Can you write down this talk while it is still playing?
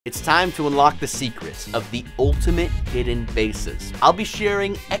It's time to unlock the secrets of the ultimate hidden bases. I'll be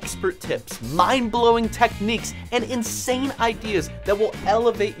sharing expert tips, mind-blowing techniques, and insane ideas that will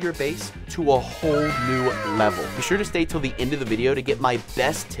elevate your base to a whole new level. Be sure to stay till the end of the video to get my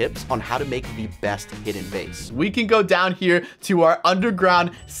best tips on how to make the best hidden base. We can go down here to our underground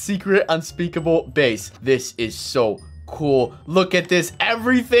secret unspeakable base. This is so cool. Look at this.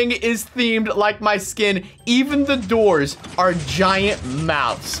 Everything is themed like my skin. Even the doors are giant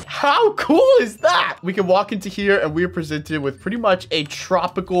mouths. How cool is that? We can walk into here and we're presented with pretty much a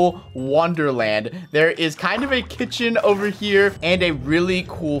tropical wonderland. There is kind of a kitchen over here and a really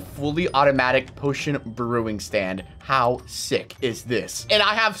cool fully automatic potion brewing stand. How sick is this? And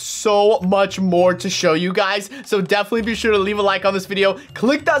I have so much more to show you guys, so definitely be sure to leave a like on this video,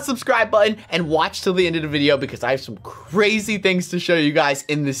 click that subscribe button, and watch till the end of the video because I have some crazy things to show you guys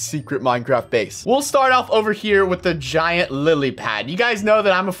in this secret Minecraft base. We'll start off over here with the giant lily pad. You guys know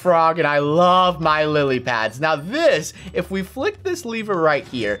that I'm a frog and I love my lily pads. Now this, if we flick this lever right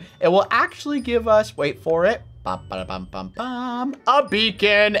here, it will actually give us, wait for it, a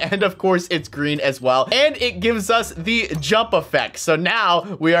beacon, and of course it's green as well, and it gives us the jump effect, so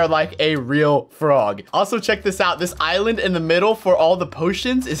now we are like a real frog. Also check this out, this island in the middle for all the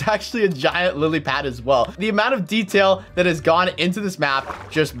potions is actually a giant lily pad as well. The amount of detail that has gone into this map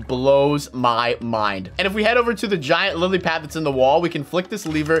just blows my mind. And if we head over to the giant lily pad that's in the wall, we can flick this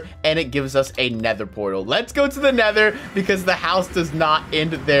lever and it gives us a nether portal. Let's go to the nether because the house does not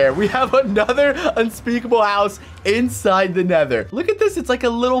end there. We have another unspeakable house inside the nether. Look at this, it's like a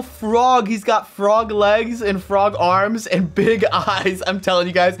little frog. He's got frog legs and frog arms and big eyes. I'm telling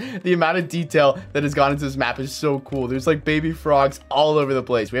you guys, the amount of detail that has gone into this map is so cool. There's like baby frogs all over the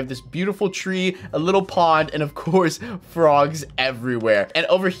place. We have this beautiful tree, a little pond, and of course frogs everywhere. And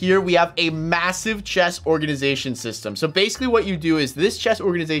over here we have a massive chest organization system. So basically what you do is this chest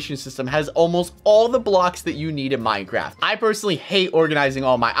organization system has almost all the blocks that you need in Minecraft. I personally hate organizing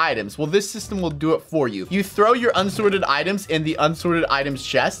all my items. Well, this system will do it for you. You throw your unsorted items in the unsorted items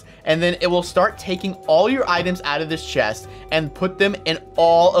chest, and then it will start taking all your items out of this chest and put them in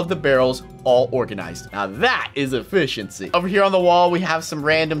all of the barrels, all organized. Now that is efficiency. Over here on the wall, we have some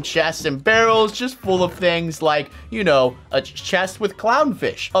random chests and barrels just full of things like, you know, a chest with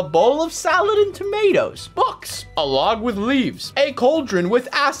clownfish, a bowl of salad and tomatoes, books, a log with leaves, a cauldron with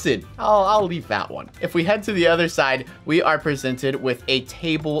acid. I'll leave that one. If we head to the other side, we are presented with a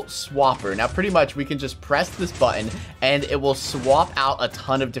table swapper. Now, pretty much we can just press this button and it will swap out a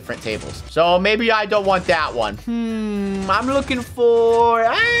ton of different tables. So maybe I don't want that one. I'm looking for,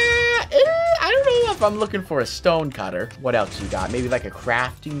 I don't know if I'm looking for a stone cutter. What else you got? Maybe like a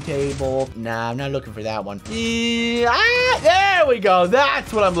crafting table. Nah, I'm not looking for that one. There we go.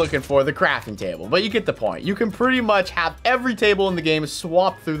 That's what I'm looking for, the crafting table. But you get the point. You can pretty much have every table in the game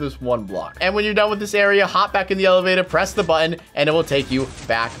swap through this one block. And when you're done with this area, hop back in the elevator, press the button, and it will take you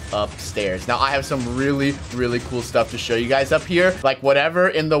back upstairs. Now, I have some really, really cool stuff to show you guys up here. Like whatever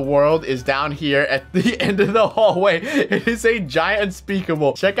in the world is down here at the end of the hallway. It is a giant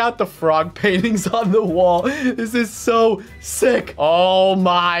unspeakable. Check out the frog paintings on the wall. This is so sick. Oh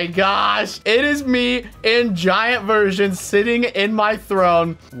my gosh. It is me in giant version sitting in my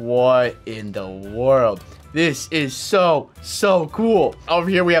throne. What in the world? This is so cool. Over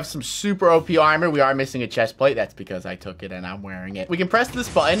here, we have some super OP armor. We are missing a chest plate. That's because I took it and I'm wearing it. We can press this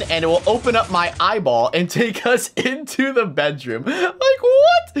button and it will open up my eyeball and take us into the bedroom. Like,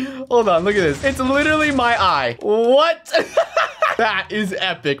 what? Hold on, look at this. It's literally my eye. What? That is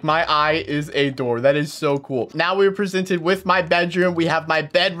epic. My eye is a door. That is so cool. Now we're presented with my bedroom. We have my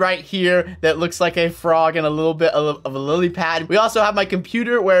bed right here that looks like a frog and a little bit of a lily pad. We also have my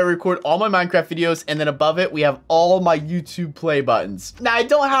computer where I record all my Minecraft videos, and then above it, we have all my YouTube play buttons. Now, I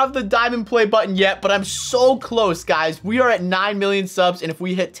don't have the diamond play button yet, but I'm so close, guys. We are at 9 million subs, and if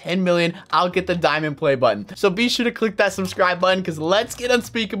we hit 10 million, I'll get the diamond play button. So be sure to click that subscribe button because let's get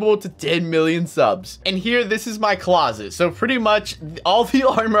Unspeakable to 10 million subs. And here, this is my closet. So pretty much all the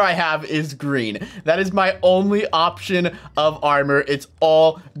armor I have is green. That is my only option of armor. It's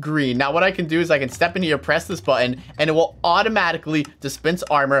all green. Now, what I can do is I can step in here, press this button, and it will automatically dispense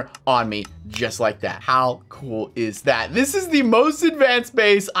armor on me just like that. How cool is that? This is the most advanced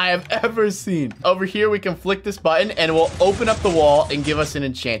base I have ever seen. Over here, we can flick this button and it will open up the wall and give us an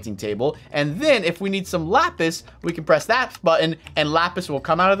enchanting table. And then if we need some lapis, we can press that button and lapis will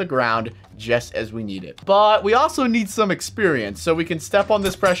come out of the ground just as we need it. But we also need some experience, so we can step on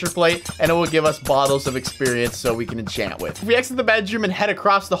this pressure plate and it will give us bottles of experience so we can enchant with. If we exit the bedroom and head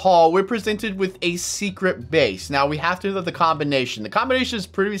across the hall, we're presented with a secret base. Now we have to know the combination. The combination is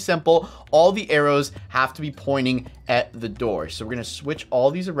pretty simple. All the arrows have to be pointing at the door. So we're gonna switch all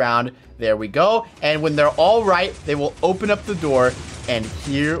these around. There we go. And when they're all right, they will open up the door. And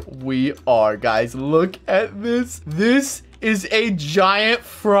here we are, guys. Look at this. This is a giant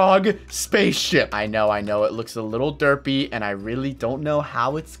frog spaceship. I know, it looks a little derpy, and I really don't know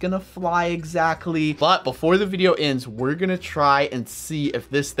how it's gonna fly exactly. But before the video ends, we're gonna try and see if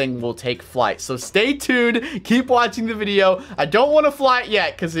this thing will take flight. So stay tuned, keep watching the video. I don't wanna fly it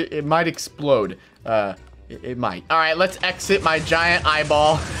yet, because it might explode. It might. All right, let's exit my giant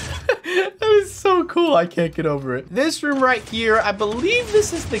eyeball. That is so cool. I can't get over it. This room right here, I believe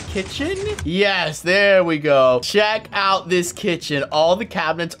this is the kitchen. Yes, there we go. Check out this kitchen. All the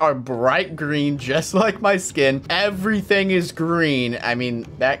cabinets are bright green, just like my skin. Everything is green. I mean,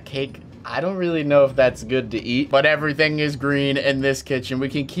 that cake, I don't really know if that's good to eat, but everything is green in this kitchen. We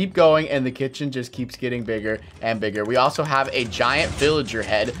can keep going, and the kitchen just keeps getting bigger and bigger. We also have a giant villager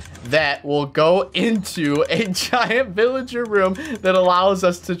head that will go into a giant villager room that allows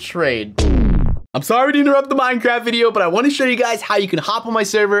us to trade. I'm sorry to interrupt the Minecraft video, but I want to show you guys how you can hop on my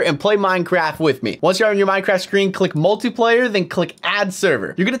server and play Minecraft with me. Once you're on your Minecraft screen, click multiplayer, then click add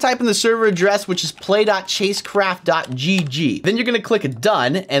server. You're going to type in the server address, which is play.chasecraft.gg. Then you're going to click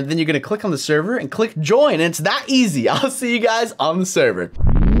done, and then you're going to click on the server and click join. And it's that easy. I'll see you guys on the server.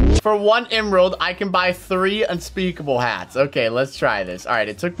 For 1 emerald, I can buy 3 unspeakable hats. Okay, let's try this. All right,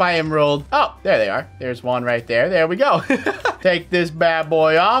 it took my emerald. Oh, there they are. There's one right there. There we go. Take this bad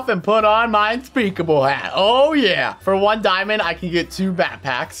boy off and put on my unspeakable hat. Oh, yeah. For 1 diamond, I can get 2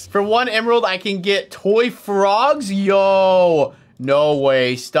 backpacks. For 1 emerald, I can get toy frogs. Yo, no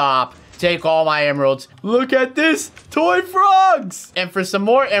way. Stop. Take all my emeralds. Look at this, toy frogs. And for some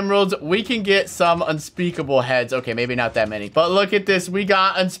more emeralds, we can get some unspeakable heads. Okay, maybe not that many, but look at this. We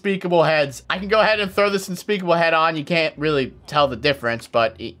got unspeakable heads. I can go ahead and throw this unspeakable head on. You can't really tell the difference,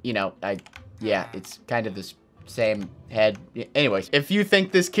 but you know, yeah, it's kind of this same head. Anyways, if you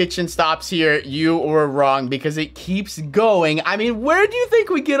think this kitchen stops here, you were wrong, because it keeps going. I mean, where do you think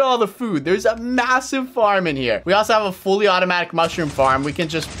we get all the food? There's a massive farm in here. We also have a fully automatic mushroom farm. We can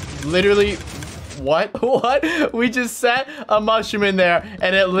just literally, what? We just set a mushroom in there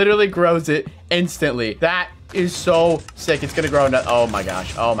and it literally grows it instantly. That is so sick. It's gonna grow into, oh my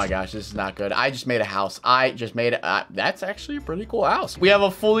gosh, this is not good. I just made a house. That's actually a pretty cool house. We have a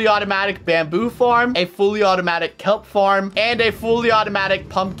fully automatic bamboo farm, a fully automatic kelp farm, and a fully automatic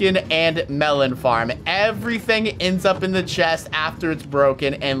pumpkin and melon farm. Everything ends up in the chest after it's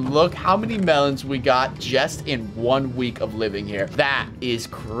broken, and look how many melons we got just in 1 week of living here. That is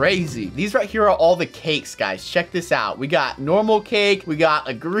crazy. These right here are all the cakes, guys. Check this out. We got normal cake, we got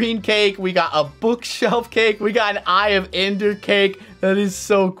a green cake, we got a bookshelf cake, we got an Eye of Ender cake. That is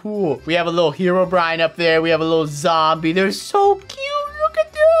so cool. We have a little Herobrine up there. We have a little zombie. They're so cute. Look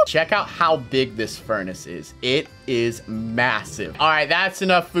at them. Check out how big this furnace is. It is massive. All right, that's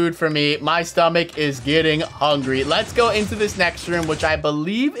enough food for me. My stomach is getting hungry. Let's go into this next room, which I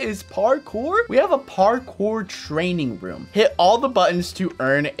believe is parkour. We have a parkour training room. Hit all the buttons to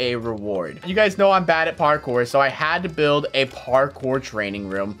earn a reward. You guys know I'm bad at parkour, so I had to build a parkour training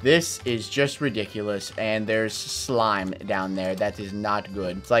room. This is just ridiculous, and there's slime down there. That is not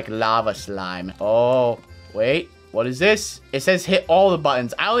good. It's like lava slime. Oh, wait. What is this? It says hit all the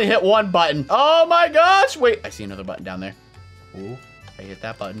buttons. I only hit 1 button. Oh my gosh. Wait, I see another button down there. Ooh, I hit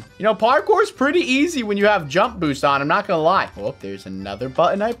that button. You know, parkour is pretty easy when you have jump boost on. I'm not gonna lie. Oh, there's another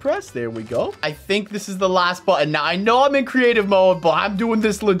button I pressed. There we go. I think this is the last button. Now, I know I'm in creative mode, but I'm doing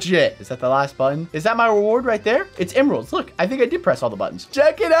this legit. Is that the last button? Is that my reward right there? It's emeralds. Look, I think I did press all the buttons.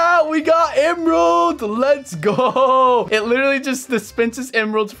 Check it out. We got emeralds. Let's go. It literally just dispenses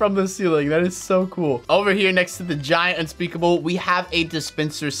emeralds from the ceiling. That is so cool. Over here next to the giant unspeakable, we have a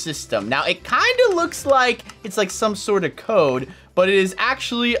dispenser system. Now, it kind of looks like it's like some sort of code, but it is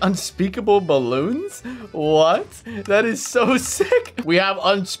actually unspeakable balloons. What? That is so sick. We have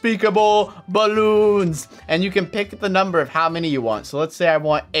unspeakable balloons, and you can pick the number of how many you want. So let's say I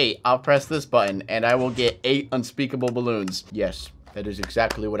want 8. I'll press this button and I will get 8 unspeakable balloons. Yes. That is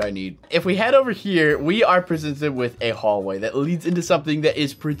exactly what I need. If we head over here, we are presented with a hallway that leads into something that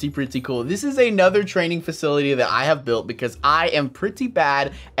is pretty cool. This is another training facility that I have built because I am pretty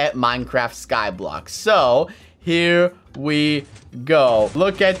bad at Minecraft Skyblock. So here we go.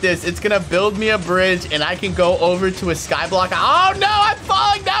 Look at this. It's gonna build me a bridge and I can go over to a skyblock. Oh no, I'm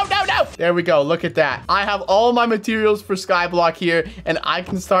falling. No, no, no. There we go. Look at that. I have all my materials for skyblock here and I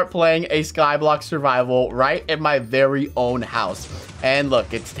can start playing a skyblock survival right in my very own house. And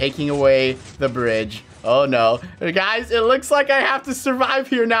look, it's taking away the bridge. Oh no. Guys, it looks like I have to survive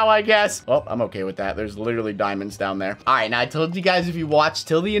here now, I guess. Well, I'm okay with that. There's literally diamonds down there. All right, now I told you guys if you watched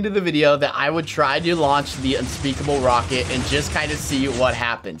till the end of the video that I would try to launch the unspeakable rocket and just kind of see what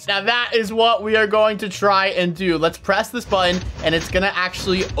happens. Now that is what we are going to try and do. Let's press this button and it's gonna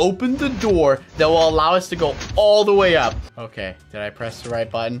actually open the door that will allow us to go all the way up. Okay, did I press the right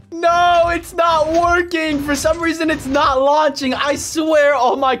button? No, it's not working. For some reason, it's not launching. I swear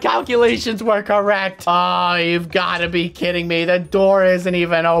all my calculations were correct. Oh, you've got to be kidding me. The door isn't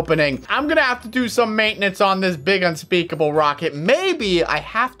even opening. I'm going to have to do some maintenance on this big unspeakable rocket. Maybe I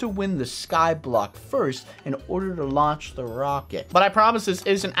have to win the sky block first in order to launch the rocket. But I promise this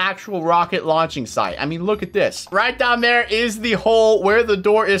is an actual rocket launching site. I mean, look at this. Right down there is the hole where the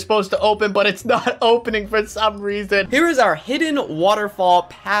door is supposed to open, but it's not opening for some reason. Here is our hidden waterfall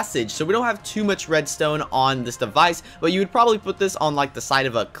passage. So we don't have too much redstone on this device, but you would probably put this on like the side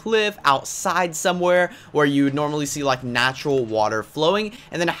of a cliff outside somewhere where you would normally see like natural water flowing.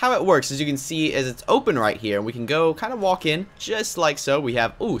 And then how it works, as you can see, is it's open right here and we can go kind of walk in just like so. We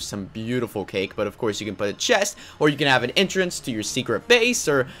have, ooh, some beautiful cake, but of course you can put a chest or you can have an entrance to your secret base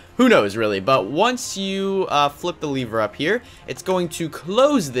or who knows really. But once you flip the lever up here, it's going to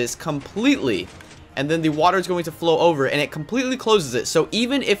close this completely. And then the water is going to flow over and it completely closes it. So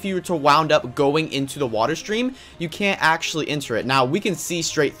even if you were to wound up going into the water stream, you can't actually enter it. Now we can see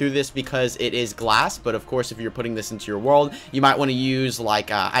straight through this because it is glass, but of course if you're putting this into your world, you might want to use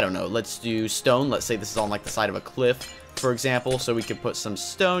like, I don't know, let's do stone. Let's say this is on like the side of a cliff, for example. So we could put some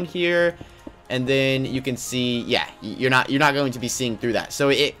stone here. And then you can see, yeah, you're not going to be seeing through that. So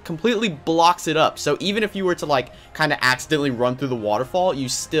it completely blocks it up. So even if you were to like kind of accidentally run through the waterfall, you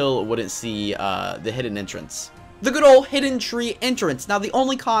still wouldn't see the hidden entrance. The good old hidden tree entrance. Now, the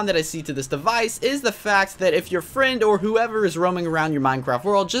only con that I see to this device is the fact that if your friend or whoever is roaming around your Minecraft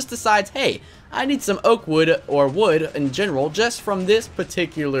world just decides, hey, I need some oak wood or wood in general just from this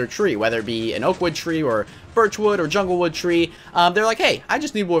particular tree, whether it be an oak wood tree or birchwood or junglewood tree, they're like, hey, I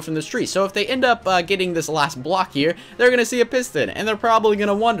just need wood from this tree. So if they end up getting this last block here, they're going to see a piston and they're probably going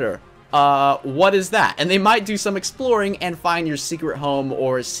to wonder, what is that? And they might do some exploring and find your secret home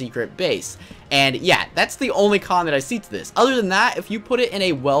or secret base. And yeah, that's the only con that I see to this. Other than that, if you put it in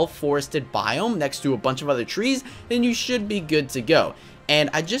a well-forested biome next to a bunch of other trees, then you should be good to go. And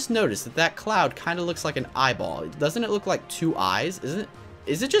I just noticed that that cloud kind of looks like an eyeball. Doesn't it look like two eyes?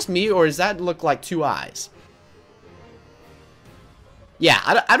 Is it just me, or does that look like two eyes? Yeah,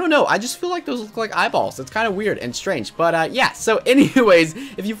 I don't know. I just feel like those look like eyeballs. It's kind of weird and strange. But yeah, so anyways,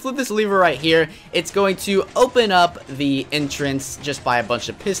 if you flip this lever right here, it's going to open up the entrance just by a bunch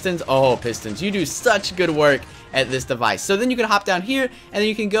of pistons. Oh, pistons, you do such good work at this device. So then you can hop down here and then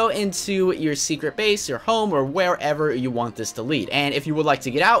you can go into your secret base, your home, or wherever you want this to lead. And if you would like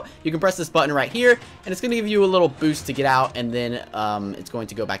to get out, you can press this button right here and it's going to give you a little boost to get out, and then it's going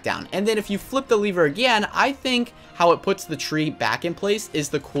to go back down. And then if you flip the lever again, I think how it puts the tree back in place is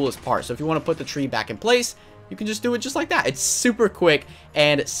the coolest part. So if you want to put the tree back in place, you can just do it just like that. It's super quick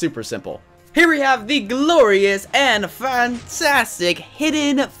and super simple. Here we have the glorious and fantastic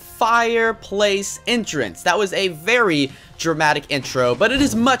hidden fireplace entrance. That was a very dramatic intro, but it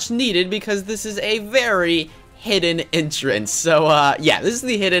is much needed because this is a very hidden entrance. So yeah, this is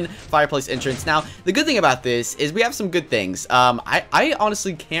the hidden fireplace entrance. Now the good thing about this is we have some good things. I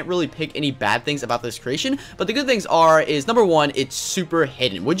honestly can't really pick any bad things about this creation, but the good things is number one, it's super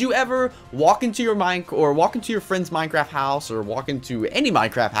hidden. Would you ever walk into your friend's Minecraft house or walk into any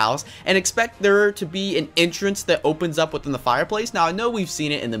Minecraft house and expect there to be an entrance that opens up within the fireplace? Now I know we've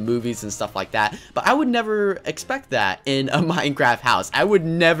seen it in the movies and stuff like that, but I would never expect that in a Minecraft house. I would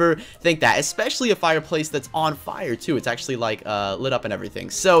never think that, especially a fireplace that's on fire too. It's actually like lit up and everything.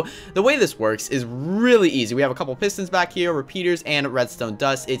 So the way this works is really easy. We have a couple pistons back here, repeaters, and redstone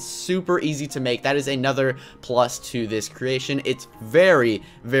dust. It's super easy to make. That is another plus to this creation. It's very,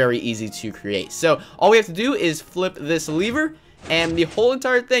 very easy to create. So all we have to do is flip this lever and the whole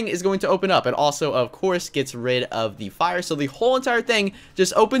entire thing is going to open up. It also, of course, gets rid of the fire. So the whole entire thing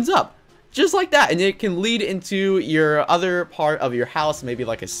just opens up. Just like that, and it can lead into your other part of your house, maybe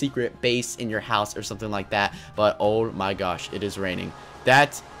like a secret base in your house or something like that. But oh my gosh, it is raining.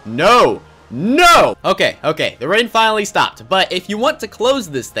 No! No! Okay, the rain finally stopped. But if you want to close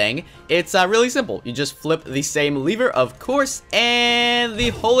this thing, it's really simple. You just flip the same lever, of course, and the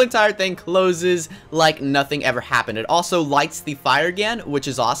whole entire thing closes like nothing ever happened. It also lights the fire again, which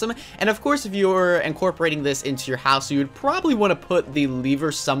is awesome. And of course, if you're incorporating this into your house, you would probably want to put the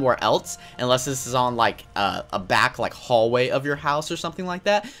lever somewhere else, unless this is on like a back like hallway of your house or something like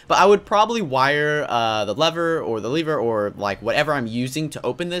that. But I would probably wire the lever or the lever or like whatever I'm using to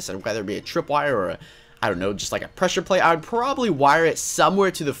open this, whether it be a tripwire or I don't know, just like a pressure plate. I would probably wire it somewhere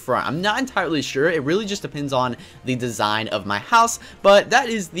to the front. I'm not entirely sure. It really just depends on the design of my house, but that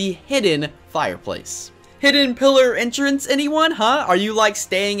is the hidden fireplace. Hidden pillar entrance, anyone, huh? Are you like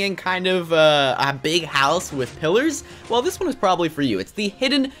staying in kind of a big house with pillars? Well, this one is probably for you. It's the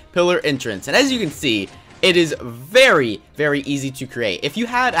hidden pillar entrance, and as you can see, it is very, very easy to create. If you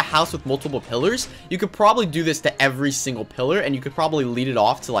had a house with multiple pillars, you could probably do this to every single pillar, and you could probably lead it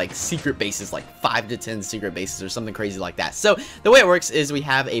off to like secret bases, like 5 to 10 secret bases or something crazy like that. So the way it works is we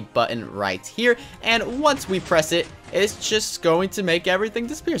have a button right here, and once we press it, it's just going to make everything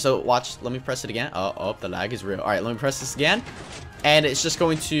disappear. So watch, let me press it again. Oh, the lag is real. All right, let me press this again. And it's just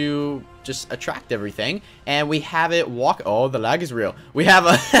going to just attract everything, and we have it walk. Oh, the lag is real. We have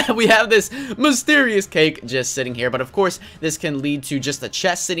a we have this mysterious cake just sitting here, but of course this can lead to just a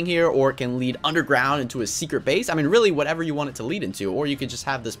chest sitting here, or it can lead underground into a secret base. I mean, really whatever you want it to lead into, or you could just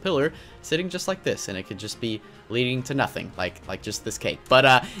have this pillar sitting just like this, and it could just be leading to nothing, like just this cake.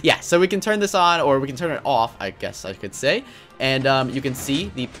 But yeah, so we can turn this on, or we can turn it off, I guess I could say. And you can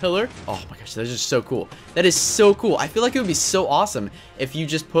see the pillar. Oh my gosh, that is just so cool. That is so cool. I feel like it would be so awesome if you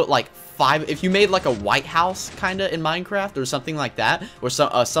just put like if you made like a White House kind of in Minecraft or something like that, or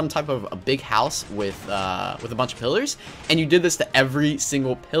some type of a big house with a bunch of pillars, and you did this to every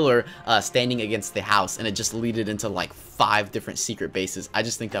single pillar standing against the house, and it just leaded into like 5 different secret bases. I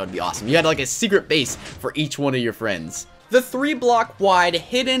just think that would be awesome. You had like a secret base for each one of your friends. The 3-block wide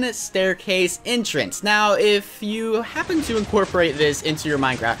hidden staircase entrance. Now, if you happen to incorporate this into your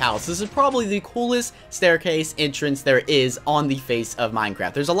Minecraft house, this is probably the coolest staircase entrance there is on the face of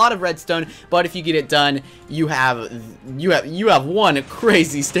Minecraft. There's a lot of redstone, but if you get it done, you have one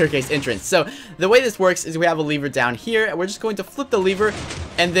crazy staircase entrance. So the way this works is we have a lever down here, and we're just going to flip the lever,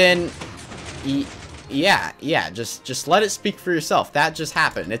 and then yeah, just let it speak for yourself. That just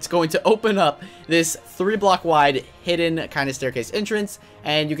happened. It's going to open up this 3-block wide hidden kind of staircase entrance,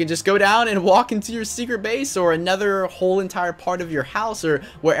 and you can just go down and walk into your secret base or another whole entire part of your house or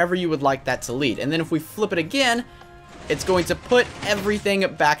wherever you would like that to lead. And then if we flip it again, it's going to put everything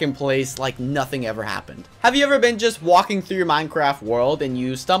back in place like nothing ever happened. Have you ever been just walking through your Minecraft world and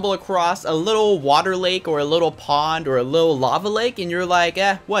you stumble across a little water lake or a little pond or a little lava lake, and you're like,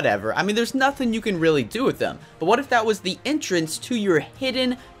 whatever. I mean, there's nothing you can really do with them. But what if that was the entrance to your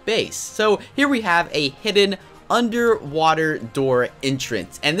hidden base? So here we have a hidden underwater door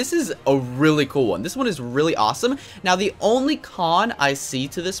entrance, and this is a really cool one. This one is really awesome. Now, the only con I see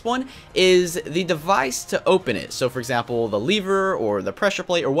to this one is the device to open it. So for example, the lever or the pressure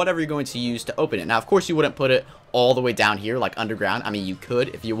plate or whatever you're going to use to open it. Now, of course, you wouldn't put it all the way down here like underground. I mean, you could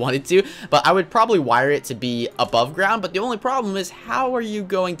if you wanted to, but I would probably wire it to be above ground. But the only problem is, how are you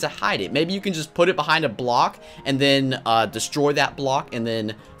going to hide it? Maybe you can just put it behind a block and then destroy that block, and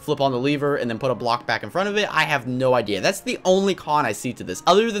then flip on the lever and then put a block back in front of it. I have no idea. That's the only con I see to this.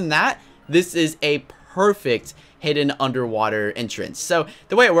 Other than that, this is a perfect hidden underwater entrance. So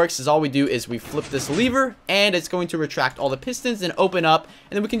the way it works is, all we do is we flip this lever, and it's going to retract all the pistons and open up,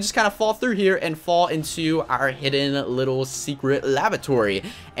 and then we can just kind of fall through here and fall into our hidden little secret lavatory.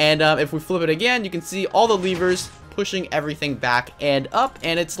 And if we flip it again, you can see all the levers pushing everything back and up,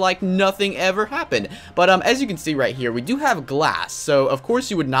 and it's like nothing ever happened. But as you can see right here, we do have glass. So of course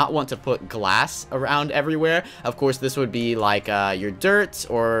you would not want to put glass around everywhere. Of course, this would be like your dirt,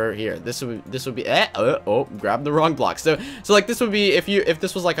 or here, this would be grab the wrong block. So like this would be, if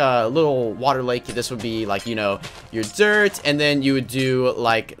this was like a little water lake, this would be like, you know, your dirt, and then you would do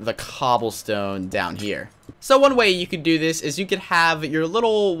like the cobblestone down here. So one way you could do this is you could have your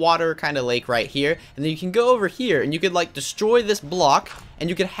little water kind of lake right here, and then you can go over here and you could like destroy this block, and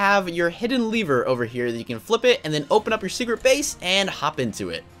you could have your hidden lever over here that you can flip it and then open up your secret base and hop into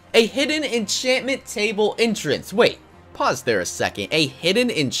it. A hidden enchantment table entrance. Wait, pause there a second. A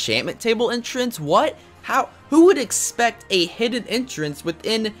hidden enchantment table entrance? What? How? Who would expect a hidden entrance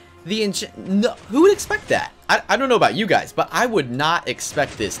within the who would expect that? I don't know about you guys, but I would not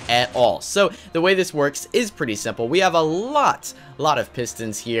expect this at all. So the way this works is pretty simple. We have a lot of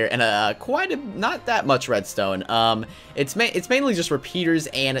pistons here and not that much redstone. It's mainly just repeaters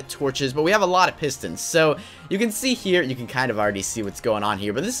and torches, but we have a lot of pistons. So you can see here, you can kind of already see what's going on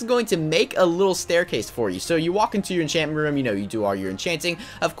here, but this is going to make a little staircase for you. So you walk into your enchantment room, you know, you do all your enchanting.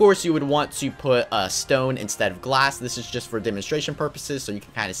 Of course, you would want to put stone instead of glass. This is just for demonstration purposes, so you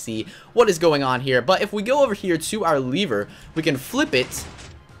can kind of see what is going on here. But if we go over here to our lever, we can flip it,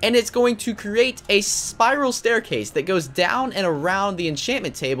 and it's going to create a spiral staircase that goes down and around the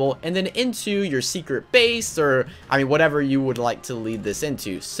enchantment table and then into your secret base, or I mean whatever you would like to lead this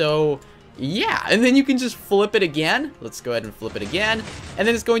into. So yeah, and then you can just flip it again. Let's go ahead and flip it again, and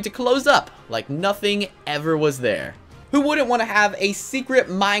then it's going to close up like nothing ever was there. Who wouldn't want to have a secret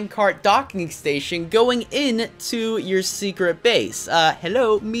minecart docking station going into your secret base?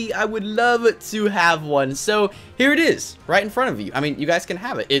 Hello, me, I would love to have one. So here it is, right in front of you. I mean, you guys can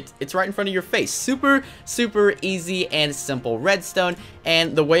have it. It's right in front of your face. Super, super easy and simple redstone.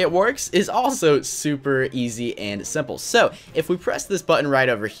 And the way it works is also super easy and simple. So if we press this button right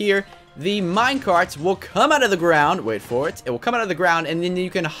over here, the minecarts will come out of the ground. Wait for it. It will come out of the ground, and then you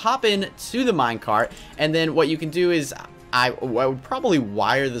can hop in to the minecart. And then what you can do is, I would probably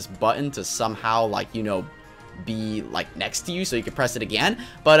wire this button to somehow, like, you know, be like next to you so you can press it again.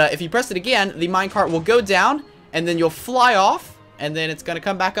 But if you press it again, the minecart will go down, and then you'll fly off, and then it's gonna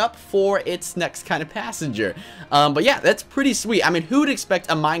come back up for its next kind of passenger. But yeah, that's pretty sweet. I mean, who would expect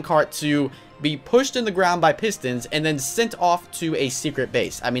a minecart to be pushed in the ground by pistons and then sent off to a secret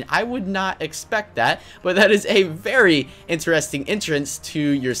base? I mean, I would not expect that, but that is a very interesting entrance to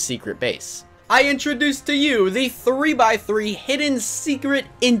your secret base. I introduced to you the 3x3 hidden secret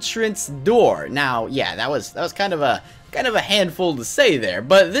entrance door. Now, yeah, that was kind of a handful to say there,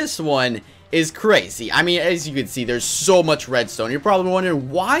 but this one is crazy. I mean, as you can see, there's so much redstone. You're probably wondering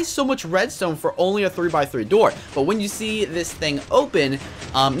why so much redstone for only a 3x3 door. But when you see this thing open,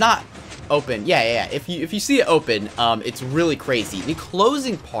 not open, yeah, if you see it open, it's really crazy. The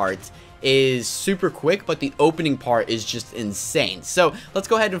closing part is super quick, but the opening part is just insane. So let's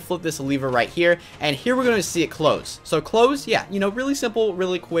go ahead and flip this lever right here, and here we're going to see it close. So close, yeah, you know, really simple,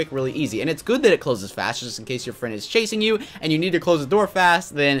 really quick, really easy. And it's good that it closes fast, just in case your friend is chasing you and you need to close the door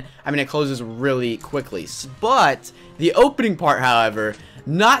fast. Then I mean, it closes really quickly. But the opening part, however,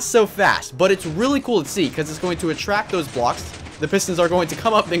 not so fast. But it's really cool to see because it's going to attract those blocks. The pistons are going to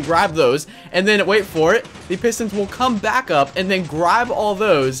come up and grab those, and then wait for it, the pistons will come back up and then grab all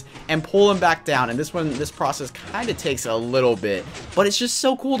those and pull them back down. And this process kind of takes a little bit, but it's just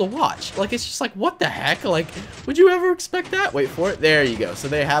so cool to watch. Like, it's just like, what the heck? Like, would you ever expect that? Wait for it. There you go. So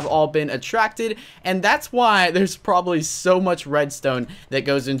they have all been attracted, and that's why there's probably so much redstone that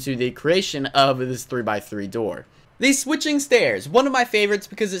goes into the creation of this 3x3 door. The switching stairs, one of my favorites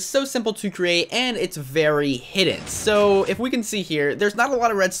because it's so simple to create and it's very hidden. So if we can see here, there's not a lot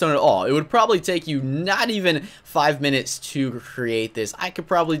of redstone at all. It would probably take you not even 5 minutes to create this. I could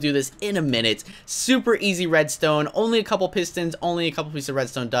probably do this in a minute. Super easy redstone, only a couple pistons, only a couple pieces of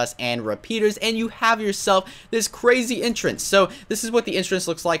redstone dust and repeaters, and you have yourself this crazy entrance. So this is what the entrance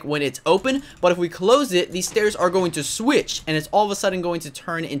looks like when it's open, but if we close it, these stairs are going to switch and it's all of a sudden going to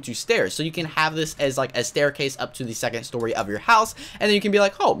turn into stairs. So you can have this as like a staircase up to the second story of your house, and then you can be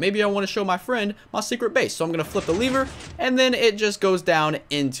like, oh, maybe I want to show my friend my secret base, so I'm gonna flip the lever and then it just goes down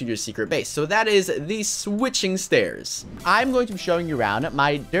into your secret base. So that is the switching stairs. I'm going to be showing you around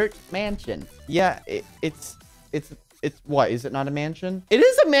my dirt mansion. Yeah, it's what, is it not a mansion? It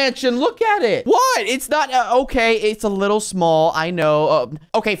is a mansion. Look at it. What? It's not okay. It's a little small. I know.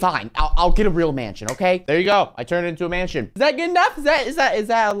 Okay, fine. I'll get a real mansion. Okay. There you go. I turned it into a mansion. Is that good enough? Is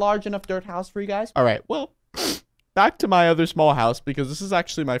that a large enough dirt house for you guys? All right. Well, back to my other small house, because this is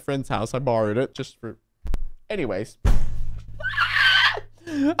actually my friend's house. I borrowed it just for... Anyways.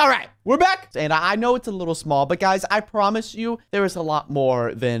 All right, we're back. And I know it's a little small, but guys, I promise you there is a lot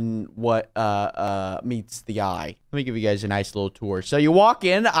more than what meets the eye. Let me give you guys a nice little tour. So you walk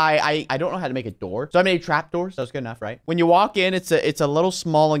in. I don't know how to make a door, so I made trap doors. That was good enough, right? When you walk in, it's a little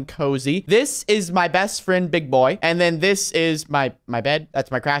small and cozy. This is my best friend, Big Boy, and then this is my bed.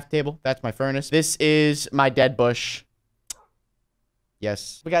 That's my craft table. That's my furnace. This is my dead bush.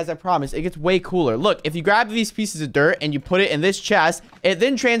 Yes. But guys, I promise, it gets way cooler. Look, if you grab these pieces of dirt and you put it in this chest, it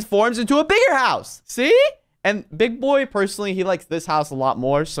then transforms into a bigger house. See? And Big Boy, personally, he likes this house a lot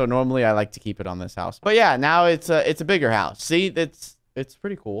more, so normally I like to keep it on this house. But yeah, now it's a bigger house. See? It's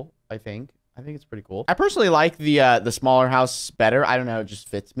pretty cool, I think. I think it's pretty cool. I personally like the smaller house better. I don't know, it just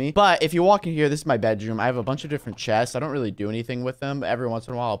fits me. But if you walk in here, this is my bedroom. I have a bunch of different chests. I don't really do anything with them. Every once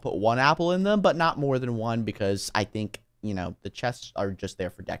in a while, I'll put one apple in them, but not more than one because I think, you know, the chests are just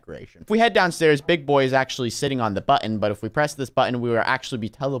there for decoration. If we head downstairs, Big Boy is actually sitting on the button, but if we press this button, we will actually be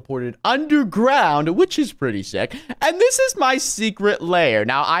teleported underground, which is pretty sick. And this is my secret lair.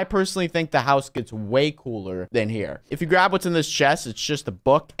 Now, I personally think the house gets way cooler than here. If you grab what's in this chest, it's just a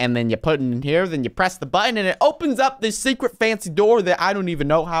book, and then you put it in here, then you press the button, and it opens up this secret fancy door that I don't even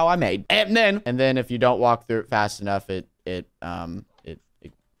know how I made. And then if you don't walk through it fast enough, it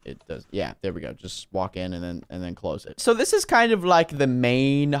does. Yeah, there we go. Just walk in and then close it. So this is kind of like the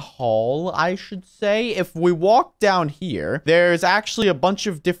main hall, I should say. If we walk down here, there's actually a bunch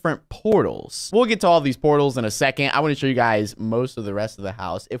of different portals. We'll get to all these portals in a second. I want to show you guys most of the rest of the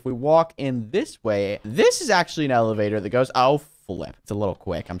house. If we walk in this way, this is actually an elevator that goes, oh, flip. It's a little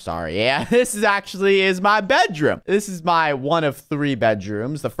quick. I'm sorry. Yeah, this is my bedroom. This is my one of 3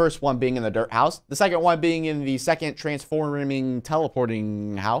 bedrooms. The first one being in the dirt house. The second one being in the second transforming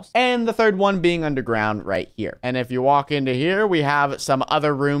teleporting house. And the third one being underground right here. And if you walk into here, we have some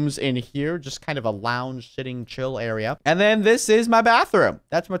other rooms in here. Just kind of a lounge, sitting, chill area. And then this is my bathroom.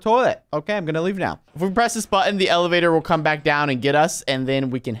 That's my toilet. Okay, I'm going to leave now. If we press this button, the elevator will come back down and get us. And then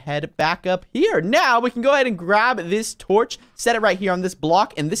we can head back up here. Now we can go ahead and grab this torch, set it right here on this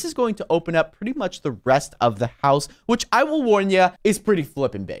block, and this is going to open up pretty much the rest of the house, which I will warn you is pretty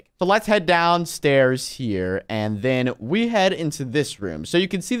flippin' big. So let's head downstairs here, and then we head into this room. So you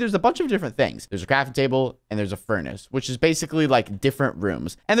can see there's a bunch of different things. There's a crafting table, and there's a furnace, which is basically like different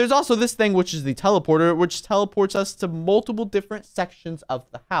rooms. And there's also this thing, which is the teleporter, which teleports us to multiple different sections of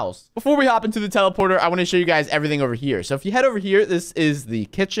the house. Before we hop into the teleporter, I want to show you guys everything over here. So if you head over here, this is the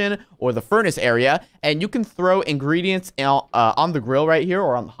kitchen or the furnace area, and you can throw ingredients on the grill right here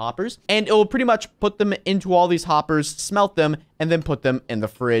or on the hoppers, and it will pretty much put them into all these hoppers, smelt them, and then put them in the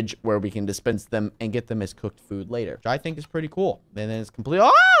fridge where we can dispense them and get them as cooked food later, which I think is pretty cool. And then it's complete.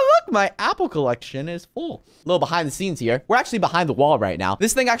 Oh, look, my apple collection is full. A little behind the scenes here. We're actually behind the wall right now.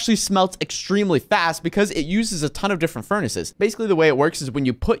 This thing actually smelts extremely fast because it uses a ton of different furnaces. Basically, the way it works is when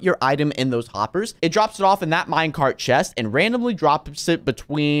you put your item in those hoppers, it drops it off in that minecart chest and randomly drops it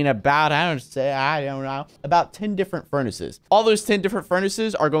between about, I don't know, about 10 different furnaces. All those 10 different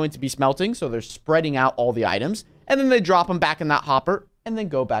furnaces are going to be smelting, so they're spreading out all the items. And then they drop them back in that hopper and then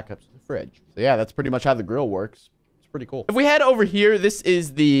go back up to the fridge. So yeah, that's pretty much how the grill works. It's pretty cool. If we head over here, this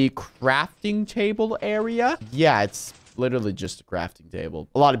is the crafting table area. Yeah, it's literally just a crafting table.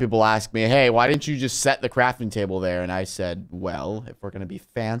 A lot of people ask me, hey, why didn't you just set the crafting table there? And I said, well, if we're going to be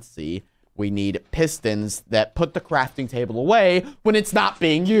fancy, we need pistons that put the crafting table away when it's not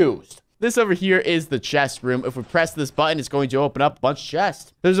being used. This over here is the chest room. If we press this button, it's going to open up a bunch of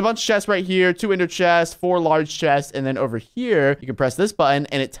chests. There's a bunch of chests right here, 2 ender chests, 4 large chests, and then over here, you can press this button,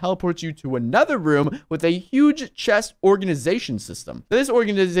 and it teleports you to another room with a huge chest organization system. This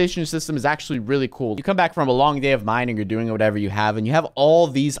organization system is actually really cool. You come back from a long day of mining or doing whatever you have, and you have all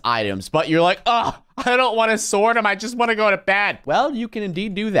these items, but you're like, oh, I don't want to sort them. I just want to go to bed. Well, you can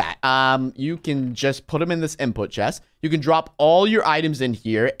indeed do that. You can just put them in this input chest. You can drop all your items in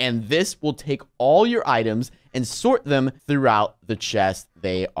here, and this will take all your items and sort them throughout the chest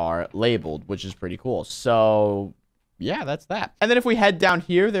they are labeled, which is pretty cool. So yeah, that's that. And then if we head down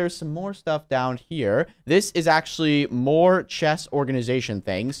here, there's some more stuff down here. This is actually more chest organization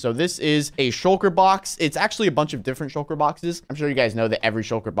things. So this is a shulker box. It's actually a bunch of different shulker boxes. I'm sure you guys know that every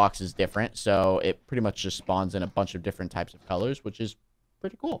shulker box is different. So it pretty much just spawns in a bunch of different types of colors, which is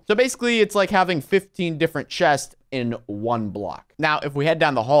pretty cool. So basically, it's like having 15 different chests in one block. Now, if we head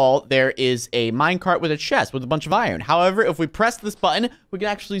down the hall, there is a minecart with a chest with a bunch of iron. However, if we press this button, we can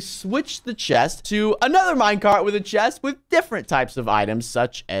actually switch the chest to another minecart with a chest with different types of items,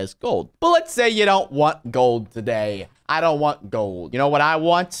 such as gold. But let's say you don't want gold today. I don't want gold. You know what I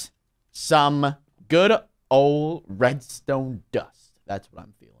want? Some good old redstone dust. That's what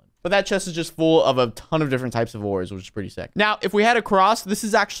I'm feeling. But that chest is just full of a ton of different types of ores, which is pretty sick. Now, if we head across, this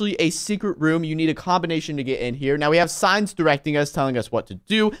is actually a secret room. You need a combination to get in here. Now, we have signs directing us, telling us what to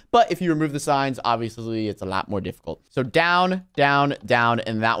do. But if you remove the signs, obviously, it's a lot more difficult. So down, down, down,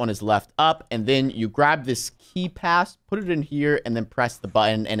 and that one is left up. And then you grab this key pass, put it in here, and then press the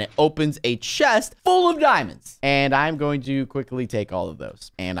button, and it opens a chest full of diamonds. And I'm going to quickly take all of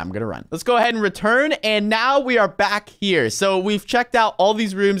those, and I'm going to run. Let's go ahead and return, and now we are back here. So we've checked out all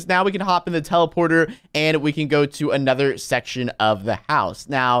these rooms. Now we can hop in the teleporter, and we can go to another section of the house.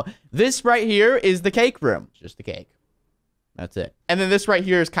 Now, this right here is the cake room. Just a cake. That's it. And then this right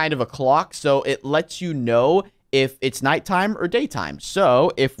here is kind of a clock, so it lets you know if it's nighttime or daytime.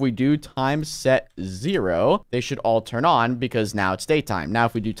 So if we do time set 0, they should all turn on because now it's daytime. Now,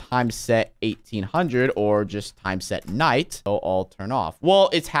 if we do time set 1800 or just time set night, they'll all turn off. Well,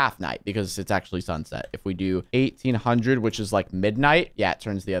 it's half night because it's actually sunset. If we do 1800, which is like midnight, yeah, it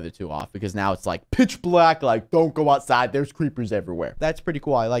turns the other two off because now it's like pitch black, like don't go outside. There's creepers everywhere. That's pretty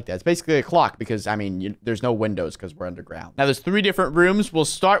cool. I like that. It's basically a clock because, I mean, there's no windows because we're underground. Now, there's 3 different rooms. We'll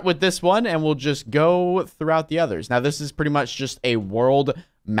start with this one and we'll just go throughout the others. Now, this is pretty much just a world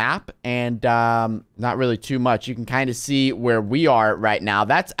map and not really too much. You can kind of see where we are right now.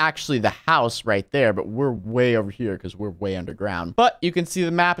 That's actually the house right there, but we're way over here because we're way underground. But you can see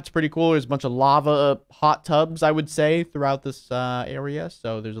the map. It's pretty cool. There's a bunch of lava hot tubs, I would say, throughout this area.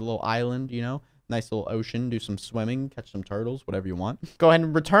 So there's a little island, you know. Nice little ocean, do some swimming, catch some turtles, whatever you want. Go ahead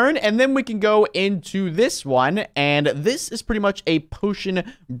and return, and then we can go into this one, and this is pretty much a potion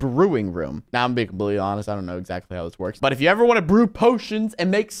brewing room. Now, I'm being completely honest, I don't know exactly how this works, but if you ever want to brew potions and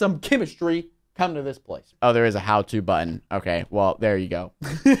make some chemistry, come to this place. Oh, there is a how-to button. Okay, well, there you go.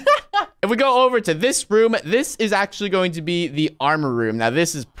 If we go over to this room, this is actually going to be the armor room. Now,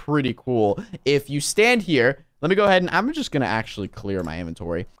 this is pretty cool. If you stand here, let me go ahead and I'm just going to actually clear my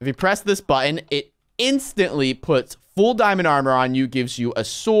inventory. If you press this button, it instantly puts full diamond armor on you, gives you a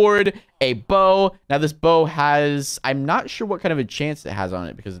sword, a bow. Now, this bow has, I'm not sure what kind of a chance it has on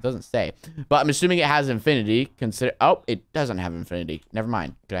it because it doesn't say, but I'm assuming it has infinity. Oh, it doesn't have infinity. Never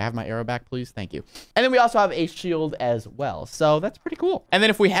mind. Could I have my arrow back, please? Thank you. And then we also have a shield as well. So that's pretty cool. And then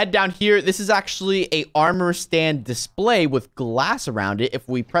if we head down here, this is actually a armor stand display with glass around it. If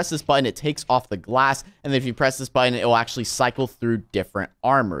we press this button, it takes off the glass. And then if you press this button, it will actually cycle through different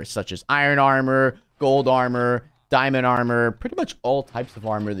armors, such as iron armor, gold armor, diamond armor, pretty much all types of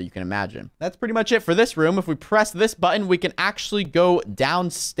armor that you can imagine. That's pretty much it for this room. If we press this button, we can actually go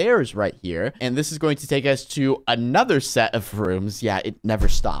downstairs right here. And this is going to take us to another set of rooms. Yeah, it never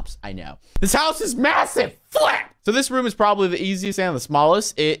stops. I know. This house is massive. Flip! So this room is probably the easiest and the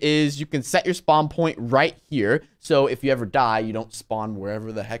smallest. It is, you can set your spawn point right here. So if you ever die, you don't spawn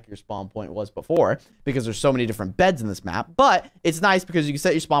wherever the heck your spawn point was before because there's so many different beds in this map. But it's nice because you can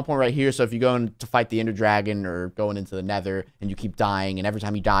set your spawn point right here. So if you go in to fight the Ender Dragon or going into the Nether and you keep dying, and every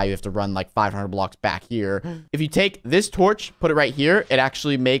time you die, you have to run like 500 blocks back here. If you take this torch, put it right here, it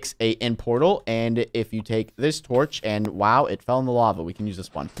actually makes a end portal. And if you take this torch and wow, it fell in the lava. We can use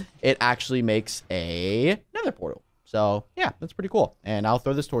this one. It actually makes a Nether portal. So, yeah, that's pretty cool. And I'll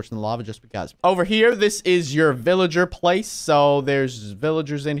throw this torch in the lava just because. Over here, this is your villager place. So, there's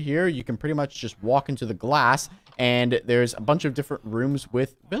villagers in here. You can pretty much just walk into the glass. And there's a bunch of different rooms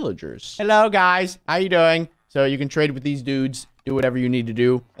with villagers. Hello, guys. How you doing? So, you can trade with these dudes. Do whatever you need to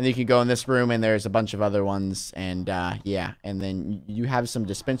do. And then you can go in this room and there's a bunch of other ones. And yeah, and then you have some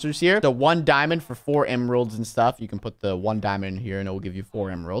dispensers here. The 1 diamond for 4 emeralds and stuff. You can put the 1 diamond in here and it will give you 4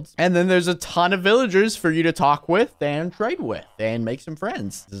 emeralds. And then there's a ton of villagers for you to talk with and trade with and make some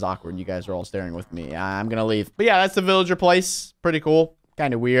friends. This is awkward. You guys are all staring with me. I'm gonna leave. But yeah, that's the villager place. Pretty cool.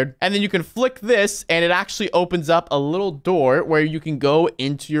 Kind of weird. And then you can flick this and it actually opens up a little door where you can go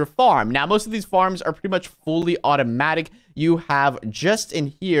into your farm. Now, most of these farms are pretty much fully automatic. You have just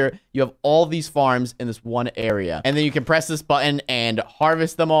in here, you have all these farms in this one area. And then you can press this button and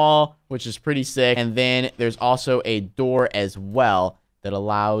harvest them all, which is pretty sick. And then there's also a door as well that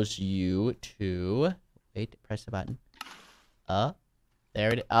allows you to, wait, press the button.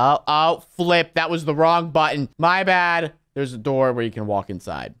 There it is. Oh, flip. That was the wrong button. My bad. There's a door where you can walk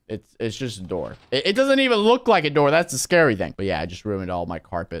inside. It's just a door. It doesn't even look like a door. That's the scary thing. But yeah, I just ruined all my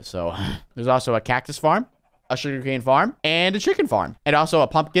carpet. So there's also a cactus farm, a sugarcane farm, and a chicken farm, and also a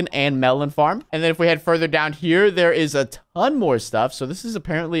pumpkin and melon farm. And then if we head further down here, there is a ton more stuff. So this is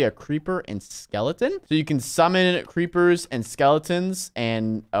apparently a creeper and skeleton. So you can summon creepers and skeletons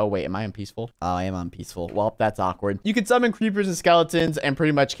and, oh wait, am I on peaceful? Oh, I am on peaceful. Well, that's awkward. You can summon creepers and skeletons and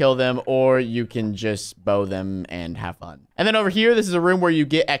pretty much kill them, or you can just bow them and have fun. And then over here, this is a room where you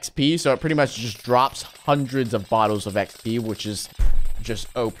get XP. So it pretty much just drops hundreds of bottles of XP, which is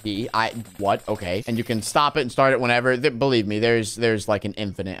just OP. What? Okay. And you can stop it and start it whenever. Believe me, there's like an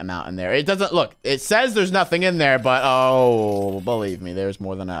infinite amount in there. It doesn't look, it says there's nothing in there, but oh, believe me, there's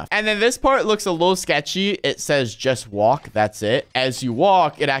more than enough. And then this part looks a little sketchy. It says just walk. That's it. As you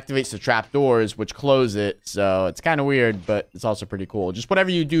walk, it activates the trap doors, which close it. So it's kind of weird, but it's also pretty cool. Just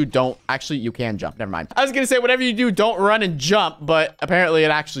whatever you do, don't actually, you can jump. Never mind. I was going to say whatever you do, don't run and jump, but apparently it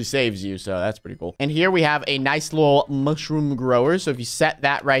actually saves you. So that's pretty cool. And here we have a nice little mushroom grower. So if you set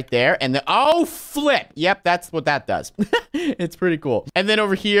that right there. And then, oh, flip. Yep, that's what that does. It's pretty cool. And then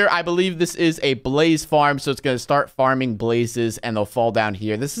over here, I believe this is a blaze farm. So it's going to start farming blazes and they'll fall down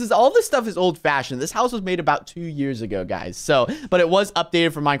here. All this stuff is old fashioned. This house was made about 2 years ago, guys. So, but it was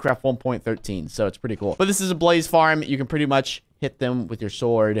updated for Minecraft 1.13. So it's pretty cool. But this is a blaze farm. You can pretty much hit them with your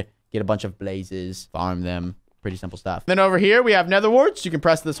sword, get a bunch of blazes, farm them. Pretty simple stuff. Then over here, we have nether warts. You can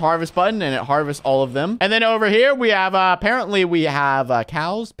press this harvest button and it harvests all of them. And then over here, we have, apparently we have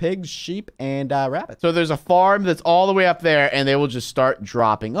cows, pigs, sheep, and rabbits. So there's a farm that's all the way up there and they will just start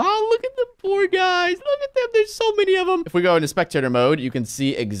dropping. Oh, look at the poor guys. Look at them. There's so many of them. If we go into spectator mode, you can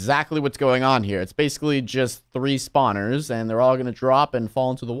see exactly what's going on here. It's basically just 3 spawners and they're all going to drop and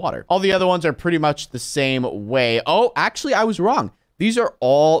fall into the water. All the other ones are pretty much the same way. Oh, actually, I was wrong. These are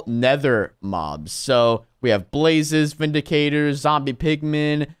all nether mobs. So we have blazes, vindicators, zombie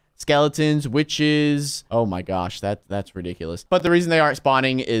pigmen, skeletons, witches. Oh my gosh, that's ridiculous. But the reason they aren't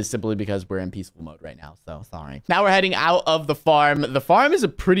spawning is simply because we're in peaceful mode right now. So sorry. Now we're heading out of the farm. The farm is a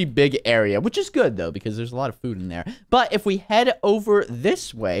pretty big area, which is good though, because there's a lot of food in there. But if we head over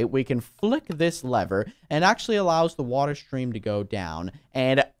this way, we can flick this lever and it actually allows the water stream to go down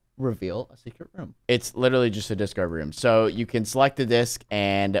and reveal a secret room. It's literally just a disco room. So you can select the disc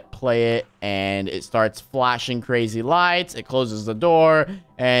and play it and it starts flashing crazy lights. It closes the door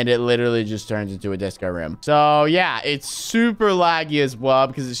and it literally just turns into a disco room. So yeah, it's super laggy as well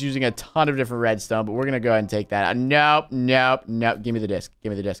because it's using a ton of different redstone, but we're going to go ahead and take that out. Nope, nope, nope. Give me the disc.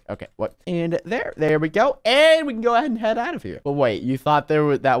 Give me the disc. Okay, what? And there we go. And we can go ahead and head out of here. But wait, you thought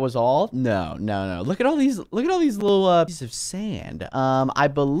that was all? No. Look at all these little pieces of sand. I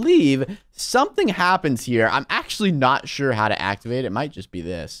believe something happens here. I'm actually not sure how to activate it. It might just be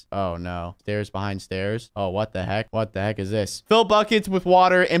this. Oh no. Stairs behind stairs. Oh, what the heck? What the heck is this? Fill buckets with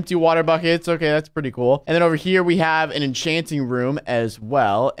water, empty water buckets. Okay, that's pretty cool. And then over here we have an enchanting room as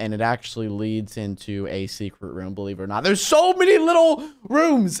well. And it actually leads into a secret room, believe it or not. There's so many little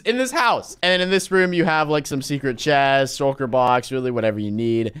rooms in this house. And then in this room you have like some secret chests, shulker box, really whatever you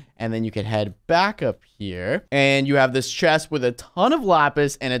need. And then you can head back up here. And you have this chest with a ton of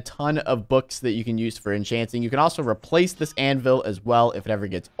lapis and a ton of books that you can use for enchanting. You can also replace this anvil as well if it ever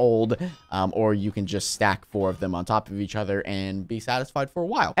gets old, or you can just stack 4 of them on top of each other and be satisfied for a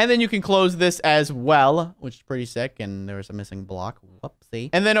while. And then you can close this as well, which is pretty sick. And there was a missing block. Whoopsie.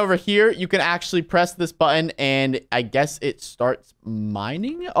 And then over here, you can actually press this button and I guess it starts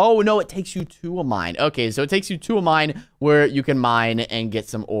mining. Oh no, it takes you to a mine. Okay, so it takes you to a mine where you can mine and get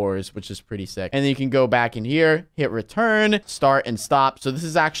some ores, which is pretty sick. And then you can go back in here, hit return, start and stop. So this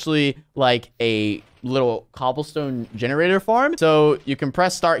is actually like a little cobblestone generator farm. So you can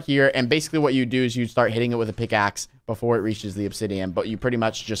press start here and basically what you do is you start hitting it with a pickaxe before it reaches the obsidian, but you pretty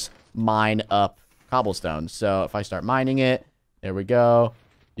much just mine up cobblestone. So if I start mining it, there we go.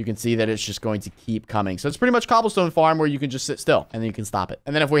 You can see that it's just going to keep coming. So it's pretty much cobblestone farm where you can just sit still and then you can stop it.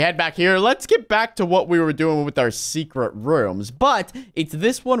 And then if we head back here, let's get back to what we were doing with our secret rooms. But it's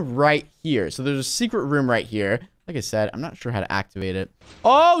this one right here. So there's a secret room right here. Like I said, I'm not sure how to activate it.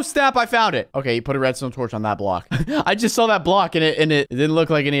 Oh, snap, I found it. Okay, you put a redstone torch on that block. I just saw that block and it didn't look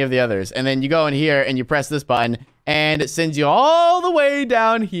like any of the others. And then you go in here and you press this button and it sends you all the way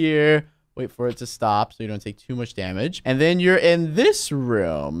down here. Wait for it to stop so you don't take too much damage. And then you're in this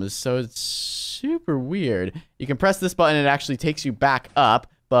room. So it's super weird. You can press this button and it actually takes you back up.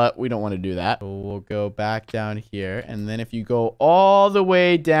 But we don't want to do that. So we'll go back down here. And then if you go all the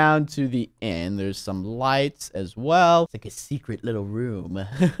way down to the end, there's some lights as well. It's like a secret little room.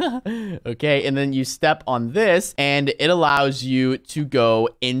 Okay, and then you step on this and it allows you to go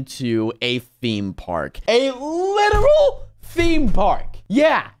into a theme park. A literal theme park.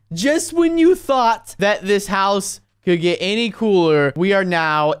 Yeah, just when you thought that this house could get any cooler, we are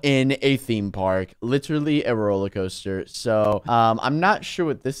now in a theme park, literally a roller coaster. So I'm not sure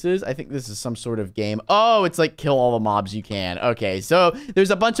what this is. I think this is some sort of game. Oh, it's like kill all the mobs you can. Okay, so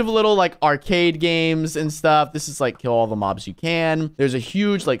there's a bunch of little like arcade games and stuff. This is like kill all the mobs you can. There's a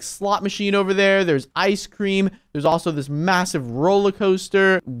huge like slot machine over there. There's ice cream. There's also this massive roller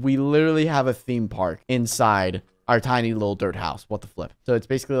coaster. We literally have a theme park inside our tiny little dirt house. What the flip? So it's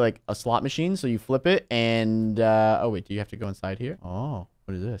basically like a slot machine. So you flip it and oh wait, do you have to go inside here? Oh,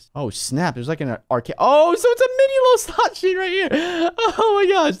 what is this? Oh snap, there's like an arcade. Oh, so it's a mini little slot machine right here. Oh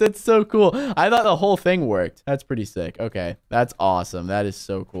my gosh, that's so cool. I thought the whole thing worked. That's pretty sick. Okay, that's awesome. That is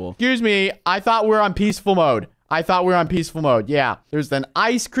so cool. Excuse me, I thought we're on peaceful mode. I thought we were on peaceful mode. Yeah. There's an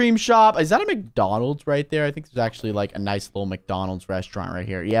ice cream shop. Is that a McDonald's right there? I think there's actually like a nice little McDonald's restaurant right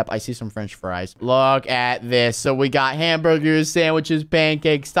here. Yep, I see some French fries. Look at this. So we got hamburgers, sandwiches,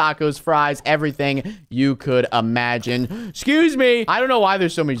 pancakes, tacos, fries, everything you could imagine. Excuse me. I don't know why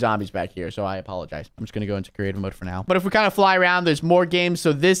there's so many zombies back here, so I apologize. I'm just going to go into creative mode for now. But if we kind of fly around, there's more games.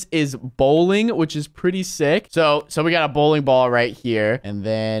 So this is bowling, which is pretty sick. So we got a bowling ball right here. And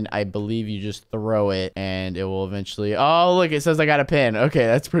then I believe you just throw it and it will eventually... Oh, look, it says I got a pin. Okay,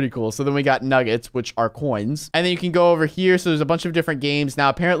 that's pretty cool. So then we got nuggets, which are coins. And then you can go over here. So there's a bunch of different games. Now,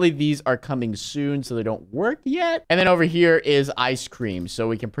 apparently these are coming soon, so they don't work yet. And then over here is ice cream. So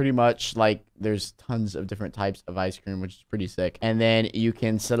we can pretty much like... There's tons of different types of ice cream, which is pretty sick. And then you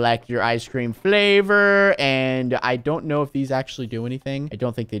can select your ice cream flavor. And I don't know if these actually do anything. I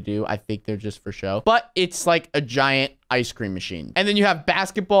don't think they do. I think they're just for show. But it's like a giant ice cream machine. And then you have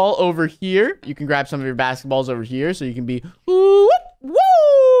basketball over here. You can grab some of your basketballs over here. So you can be, woo, woo.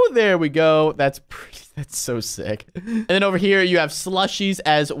 There we go. That's so sick. And then over here, you have slushies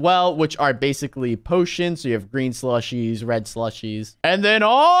as well, which are basically potions. So you have green slushies, red slushies. And then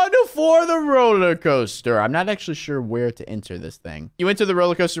on for the roller coaster. I'm not actually sure where to enter this thing. You enter the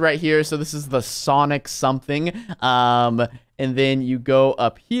roller coaster right here. So this is the Sonic something. And then you go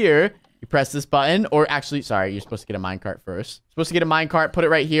up here. You press this button, or actually, sorry, you're supposed to get a minecart first. Supposed to get a minecart, put it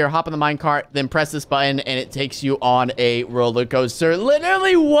right here, hop on the minecart, then press this button, and it takes you on a roller coaster.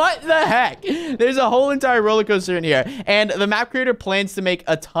 Literally, what the heck? There's a whole entire roller coaster in here, and the map creator plans to make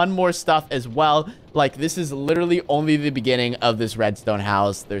a ton more stuff as well. Like, this is literally only the beginning of this redstone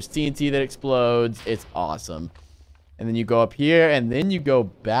house. There's TNT that explodes. It's awesome. And then you go up here, and then you go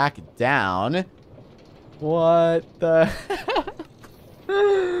back down. What the...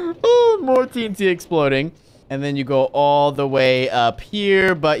 Oh, more TNT exploding. And then you go all the way up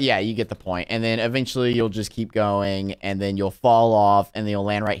here. But yeah, you get the point. And then eventually you'll just keep going. And then you'll fall off. And then you'll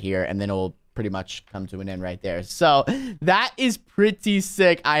land right here. And then it'll pretty much come to an end right there. So that is pretty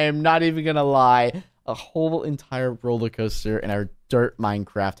sick. I am not even going to lie. A whole entire roller coaster in our dirt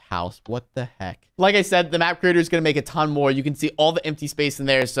Minecraft house. What the heck? Like I said, the map creator is going to make a ton more. You can see all the empty space in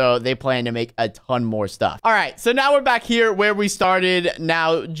there, so they plan to make a ton more stuff. All right, so now we're back here where we started.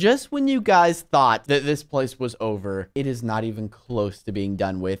 Now, just when you guys thought that this place was over, it is not even close to being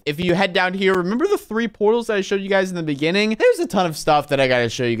done with. If you head down here, remember the 3 portals that I showed you guys in the beginning? There's a ton of stuff that I got to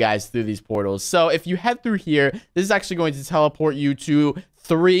show you guys through these portals. So if you head through here, this is actually going to teleport you to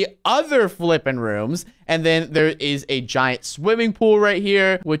 3 other flipping rooms. And then there is a giant swimming pool right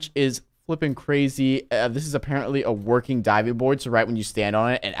here, which is flipping crazy. This is apparently a working diving board. So right when you stand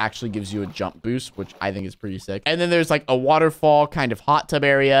on it, it actually gives you a jump boost, which I think is pretty sick. And then there's like a waterfall kind of hot tub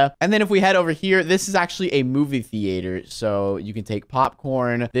area. And then if we head over here, this is actually a movie theater. So you can take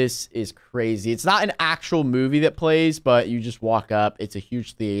popcorn. This is crazy. It's not an actual movie that plays, but you just walk up. It's a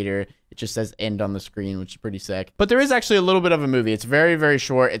huge theater. It just says end on the screen, which is pretty sick. But there is actually a little bit of a movie. It's very, very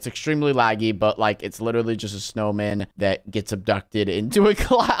short. It's extremely laggy, but like it's literally just a snowman that gets abducted into a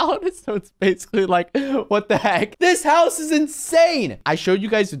cloud. So it's basically like, what the heck? This house is insane. I showed you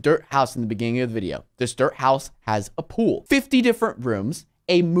guys the dirt house in the beginning of the video. This dirt house has a pool, 50 different rooms,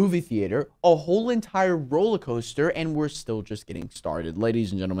 a movie theater, a whole entire roller coaster, and we're still just getting started.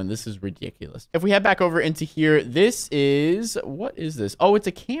 Ladies and gentlemen, this is ridiculous. If we head back over into here, this is, what is this? Oh, it's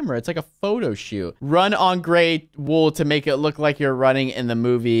a camera. It's like a photo shoot. Run on gray wool to make it look like you're running in the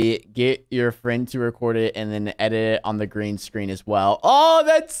movie. Get your friend to record it and then edit it on the green screen as well. Oh,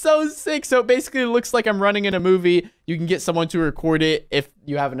 that's so sick. So it basically looks like I'm running in a movie. You can get someone to record it if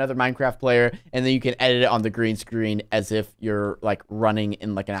you have another Minecraft player, and then you can edit it on the green screen as if you're like running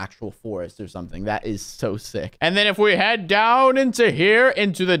in like an actual forest or something. That is so sick. And then if we head down into here,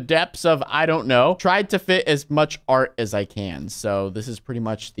 into the depths of, I don't know, tried to fit as much art as I can. So this is pretty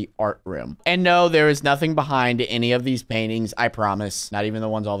much the art room. And no, there is nothing behind any of these paintings. I promise. Not even the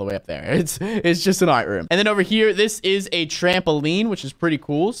ones all the way up there. It's just an art room. And then over here, this is a trampoline, which is pretty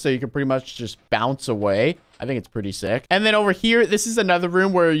cool. So you can pretty much just bounce away. I think it's pretty sick. And then over here, this is another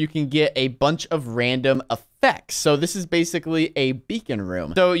room where you can get a bunch of random effects. So this is basically a beacon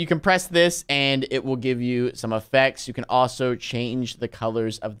room. So you can press this and it will give you some effects. You can also change the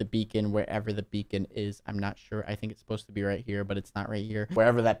colors of the beacon wherever the beacon is. I'm not sure. I think it's supposed to be right here, but it's not right here.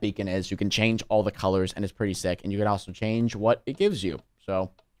 Wherever that beacon is, you can change all the colors and it's pretty sick. And you can also change what it gives you. So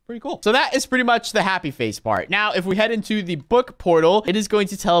Pretty cool. So that is pretty much the happy face part. Now, if we head into the book portal, it is going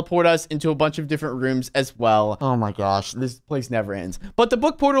to teleport us into a bunch of different rooms as well. Oh my gosh, this place never ends. But the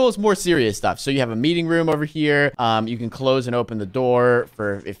book portal is more serious stuff. So you have a meeting room over here. You can close and open the door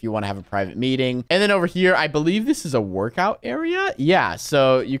for if you want to have a private meeting. And then over here, I believe this is a workout area. Yeah,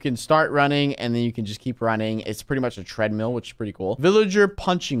 so you can start running and then you can just keep running. It's pretty much a treadmill, which is pretty cool. Villager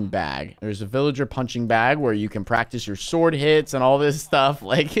punching bag. There's a villager punching bag where you can practice your sword hits and all this stuff.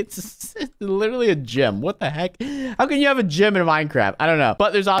 Like, it's literally a gym. What the heck? How can you have a gym in Minecraft? I don't know.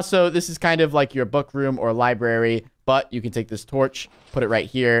 But there's also, this is kind of like your book room or library, but you can take this torch, put it right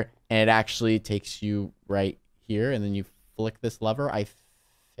here, and it actually takes you right here. And then you flick this lever, I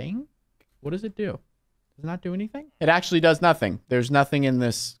think. What does it do? Does it not do anything? It actually does nothing. There's nothing in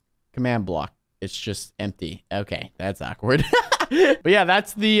this command block. It's just empty. Okay, that's awkward. But yeah,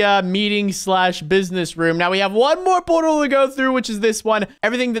 that's the meeting / business room. Now we have one more portal to go through, which is this one.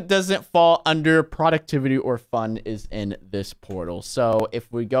 Everything that doesn't fall under productivity or fun is in this portal. So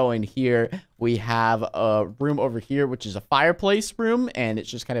if we go in here, we have a room over here, which is a fireplace room, and it's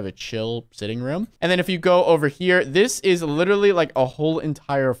just kind of a chill sitting room. And then if you go over here, this is literally like a whole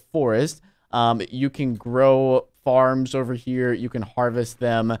entire forest. You can grow farms over here. You can harvest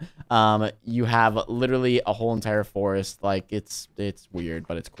them. You have literally a whole entire forest. Like, it's weird,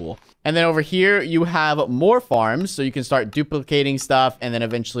 but it's cool. And then over here, you have more farms. So you can start duplicating stuff, and then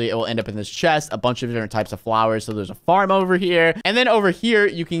eventually it will end up in this chest, a bunch of different types of flowers. So there's a farm over here. And then over here,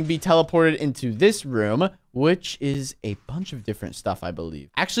 you can be teleported into this room, which is a bunch of different stuff, I believe.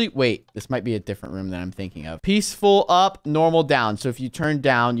 Actually, wait, this might be a different room than I'm thinking of. Peaceful up, normal down. So if you turn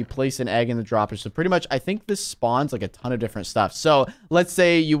down, you place an egg in the dropper. So pretty much, I think this spawns like a ton of different stuff. So let's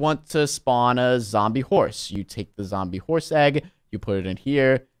say you want to spawn a zombie horse. You take the zombie horse egg, you put it in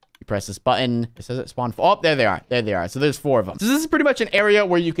here. You press this button. It says it spawned. Oh, there they are. There they are. So there's 4 of them. So this is pretty much an area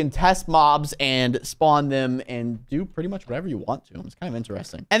where you can test mobs and spawn them and do pretty much whatever you want to. It's kind of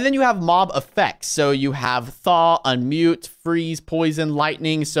interesting. And then you have mob effects. So you have thaw, unmute, freeze, poison,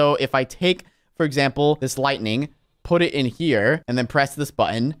 lightning. So if I take, for example, this lightning, put it in here, and then press this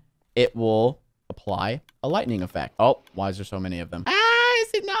button, it will apply a lightning effect. Oh, why is there so many of them? Is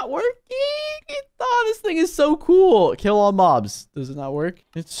it not working? Oh, this thing is so cool. Kill all mobs. Does it not work?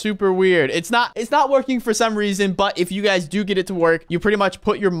 It's super weird. It's not working for some reason, but if you guys do get it to work, you pretty much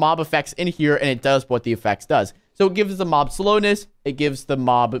put your mob effects in here and it does what the effects does. So it gives the mob slowness. It gives the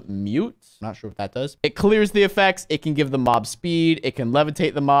mob mute. Not sure what that does. It clears the effects. It can give the mob speed. It can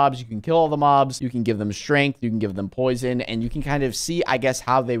levitate the mobs. You can kill all the mobs. You can give them strength. You can give them poison. And you can kind of see, I guess,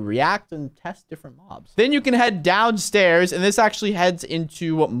 how they react and test different mobs. Then you can head downstairs, and this actually heads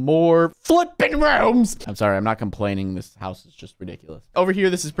into more flipping rooms. I'm sorry, I'm not complaining. This house is just ridiculous. Over here,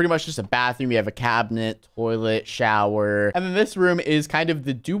 this is pretty much just a bathroom. You have a cabinet, toilet, shower. And then this room is kind of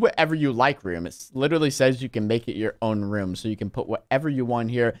the do whatever you like room. It literally says you can make it your own room. So you can put whatever you want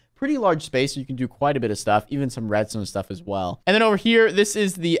here. Pretty large space, so you can do quite a bit of stuff, even some redstone stuff as well. And then over here, this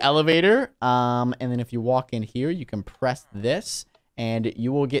is the elevator. And then if you walk in here, you can press this and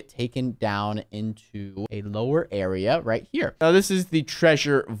you will get taken down into a lower area right here. Now, this is the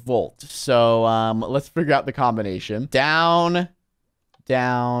treasure vault. So let's figure out the combination. Down,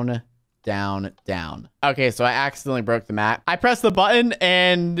 down, down, down. Okay, so I accidentally broke the map. I pressed the button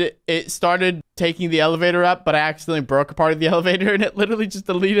and it started taking the elevator up, but I accidentally broke a part of the elevator and it literally just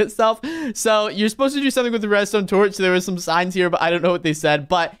deleted itself. So you're supposed to do something with the redstone torch. So there were some signs here, but I don't know what they said.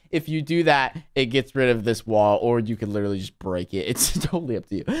 But if you do that, it gets rid of this wall, or you can literally just break it. It's totally up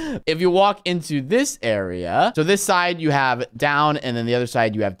to you. If you walk into this area, so this side you have down, and then the other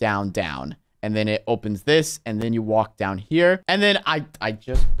side you have down, down. And then it opens this, and then you walk down here. And then I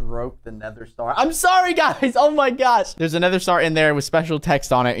just broke the nether star. I'm sorry, guys. Oh, my gosh. There's a nether star in there with special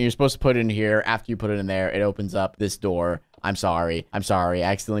text on it, and you're supposed to put it in here. After you put it in there, it opens up this door. I'm sorry. I'm sorry.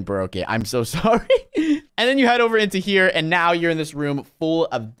 I accidentally broke it. I'm so sorry. And then you head over into here, and now you're in this room full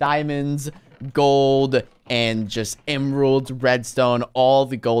of diamonds, gold, and just emeralds, redstone, all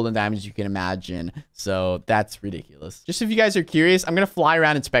the gold and diamonds you can imagine. So that's ridiculous. Just if you guys are curious, I'm going to fly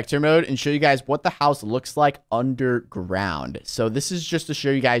around in spectator mode and show you guys what the house looks like underground. So this is just to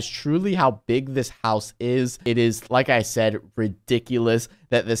show you guys truly how big this house is. It is, like I said, ridiculous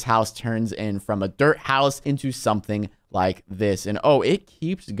that this house turns in from a dirt house into something like this. And oh, it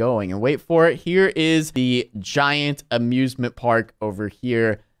keeps going. And wait for it. Here is the giant amusement park over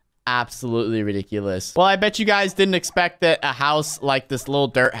here. Absolutely ridiculous. Well, I bet you guys didn't expect that a house like this little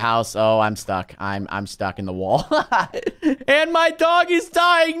dirt house. Oh, I'm stuck. I'm stuck in the wall. And my dog is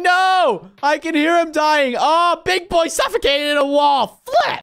dying. No, I can hear him dying. Oh, big boy suffocated in a wall. Flip.